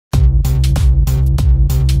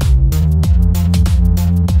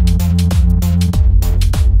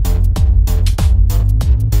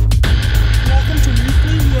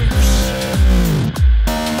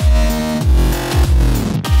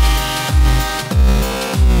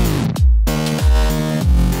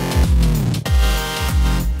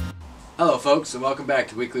folks, and welcome back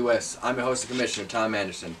to Weekly Wiffs. I'm your host and commissioner, Tom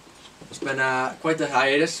Anderson. It's been quite the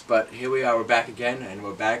hiatus, but here we are, we're back again, and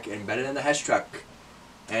we're back embedded in the Hesh truck.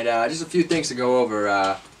 And just a few things to go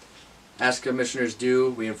over. As commissioners do,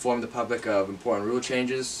 we inform the public of important rule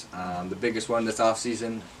changes. The biggest one this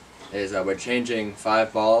off-season is we're changing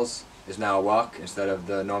 5 balls is now a walk instead of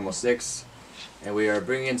the normal 6. And we are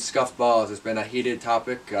bringing in scuffed balls. It's been a heated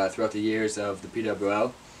topic throughout the years of the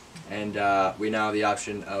PWL. And we now have the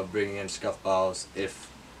option of bringing in scuffed balls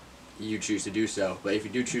if you choose to do so. But if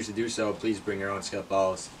you do choose to do so, please bring your own scuffed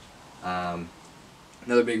balls.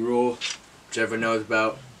 Another big rule, which everyone knows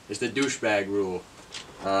about, is the douchebag rule.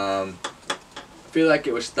 I feel like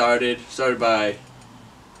it was started by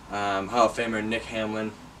Hall of Famer Nick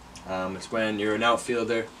Hamlin. It's when you're an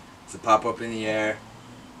outfielder, it's a pop up in the air,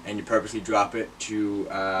 and you purposely drop it to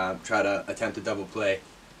try to attempt a double play.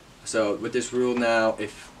 So with this rule now,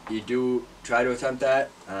 if you do try to attempt that,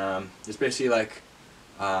 it's basically like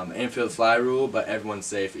an infield fly rule, but everyone's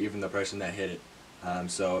safe, even the person that hit it.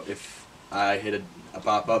 So if I hit a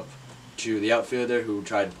pop-up to the outfielder who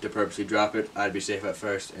tried to purposely drop it, I'd be safe at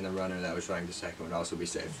first, and the runner that was trying to second would also be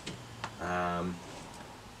safe.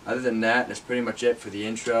 Other than that, that's pretty much it for the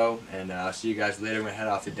intro, and I'll see you guys later. I'm going to head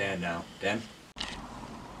off to Dan now. Dan?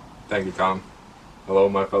 Thank you, Tom. Hello,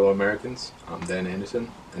 my fellow Americans. I'm Dan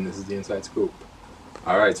Anderson, and this is the Inside Scoop.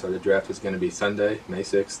 Alright, so the draft is going to be Sunday, May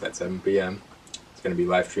 6th at 7 p.m. It's going to be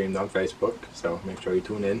live streamed on Facebook, so make sure you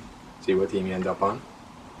tune in, see what team you end up on.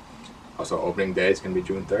 Also, opening day is going to be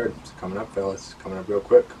June 3rd. It's coming up, fellas. Coming up real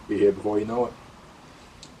quick. Be here before you know it.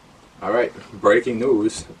 Alright, breaking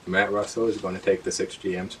news. Matt Russell is going to take the 6th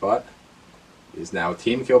GM spot. He is now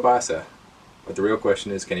Team Kielbasa. But the real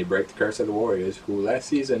question is, can he break the curse of the Warriors, who last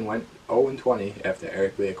season went 0-20 after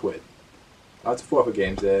Eric Lear quit? Lots of forfeit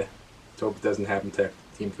games there. Let's hope it doesn't happen to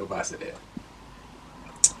Team Kielbasa there.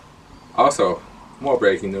 Also, more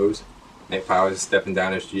breaking news. Nate Powers is stepping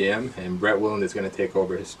down as GM, and Brett Willand is going to take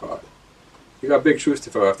over his spot. We got big shoes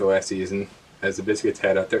to fill after last season, as the Biscuits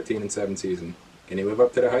had a 13-7 season. Can he live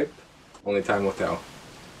up to the hype? Only time will tell.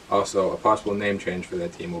 Also, a possible name change for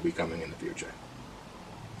that team will be coming in the future.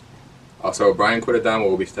 Also, Brian Quittadamo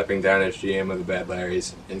will be stepping down as GM of the Bad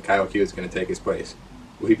Larrys, and Kyle Q is going to take his place.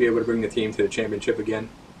 Will he be able to bring the team to the championship again?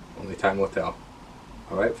 Only time will tell.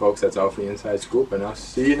 Alright folks, that's all for the Inside Scoop, and I'll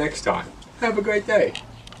see you next time. Have a great day.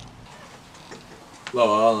 Hello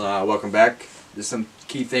all, welcome back. There's some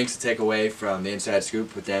key things to take away from the Inside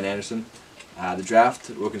Scoop with Dan Anderson. The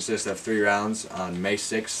draft will consist of 3 rounds on May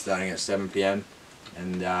 6th, starting at 7 p.m.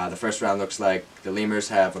 And the first round looks like the Lemurs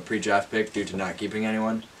have a pre-draft pick due to not keeping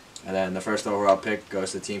anyone. And then the first overall pick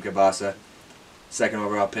goes to Team Kielbasa. Second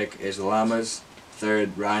overall pick is the Llamas.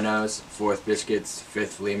 Third, Rhinos. Fourth, Biscuits.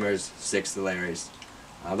 Fifth, Lemurs. Sixth, the Larrys.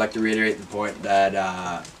 I'd like to reiterate the point that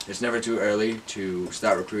it's never too early to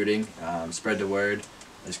start recruiting. Spread the word.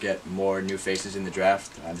 Let's get more new faces in the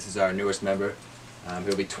draft. This is our newest member.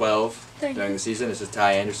 He'll be 12 during the season. This is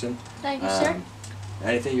Ty Anderson. Thank you, sir.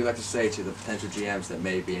 Anything you'd like to say to the potential GMs that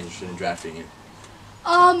may be interested in drafting you?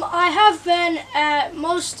 I have been at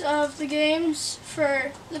most of the games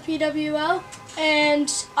for the PWL,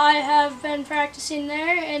 and I have been practicing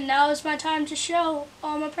there, and now is my time to show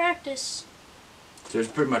all my practice. So it's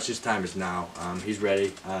pretty much his time is now. He's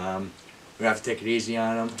ready. We have to take it easy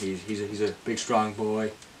on him. He's a big, strong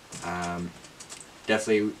boy.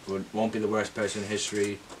 Definitely won't be the worst person in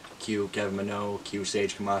history. Q Kevin Minot, Q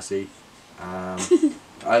Sage Kamasi.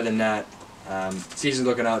 Other than that, season's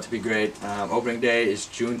looking out to be great. Opening day is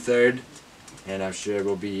June 3rd, and I'm sure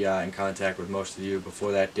we'll be in contact with most of you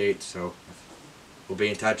before that date. So we'll be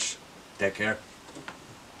in touch. Take care.